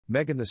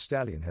Megan Thee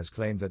Stallion has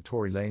claimed that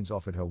Tory Lanez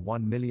offered her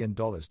 $1 million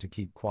to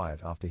keep quiet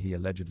after he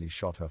allegedly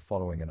shot her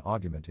following an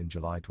argument in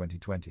July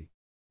 2020.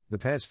 The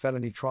pair's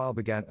felony trial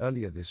began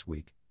earlier this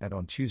week, and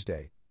on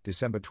Tuesday,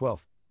 December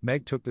 12,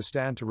 Meg took the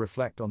stand to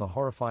reflect on the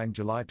horrifying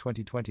July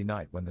 2020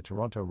 night when the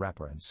Toronto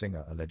rapper and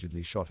singer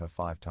allegedly shot her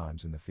 5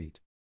 times in the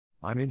feet.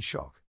 "I'm in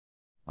shock.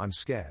 I'm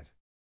scared.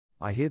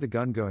 I hear the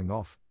gun going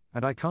off,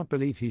 and I can't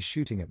believe he's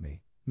shooting at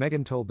me,"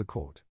 Megan told the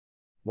court.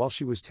 While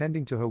she was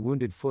tending to her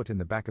wounded foot in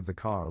the back of the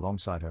car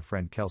alongside her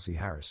friend Kelsey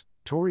Harris,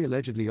 Tory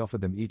allegedly offered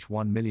them each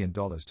 $1 million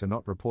to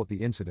not report the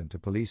incident to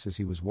police as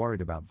he was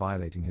worried about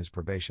violating his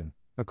probation,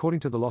 according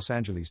to the Los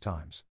Angeles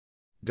Times.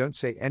 "Don't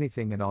say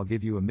anything and I'll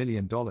give you $1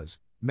 million,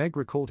 Meg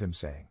recalled him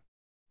saying.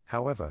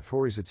 However,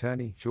 Tory's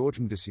attorney, George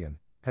Mdisian,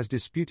 has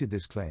disputed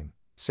this claim,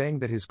 saying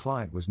that his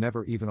client was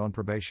never even on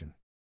probation.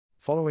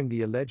 Following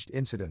the alleged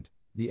incident,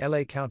 the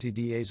LA County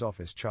DA's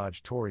office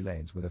charged Tory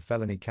Lanez with a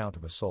felony count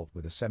of assault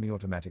with a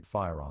semi-automatic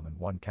firearm and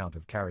 1 count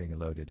of carrying a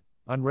loaded,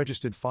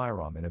 unregistered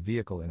firearm in a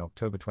vehicle in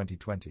October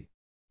 2020.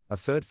 A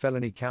 3rd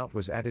felony count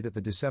was added at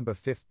the December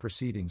 5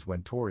 proceedings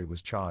when Tory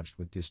was charged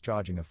with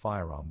discharging a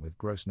firearm with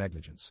gross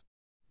negligence.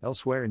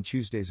 Elsewhere in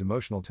Tuesday's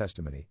emotional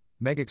testimony,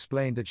 Meg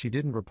explained that she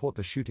didn't report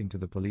the shooting to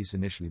the police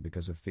initially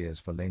because of fears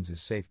for Lanez's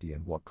safety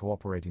and what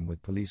cooperating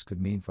with police could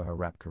mean for her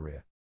rap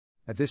career.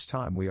 "At this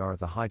time we are at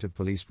the height of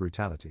police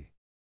brutality.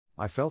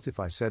 I felt if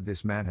I said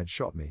this man had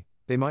shot me,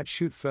 they might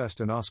shoot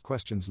first and ask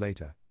questions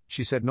later,"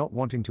 she said, not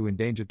wanting to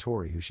endanger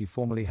Tory, who she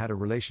formerly had a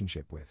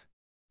relationship with.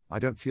 "I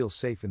don't feel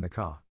safe in the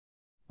car.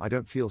 I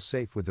don't feel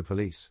safe with the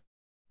police.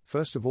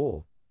 First of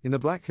all, in the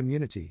black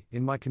community,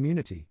 in my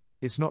community,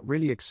 it's not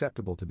really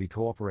acceptable to be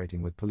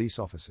cooperating with police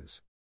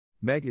officers."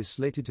 Meg is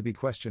slated to be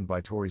questioned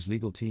by Tory's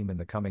legal team in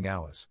the coming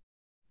hours.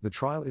 The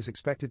trial is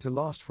expected to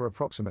last for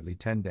approximately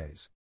 10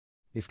 days.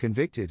 If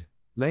convicted,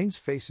 Lanez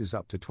faces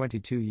up to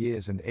 22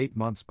 years and 8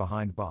 months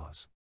behind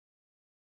bars.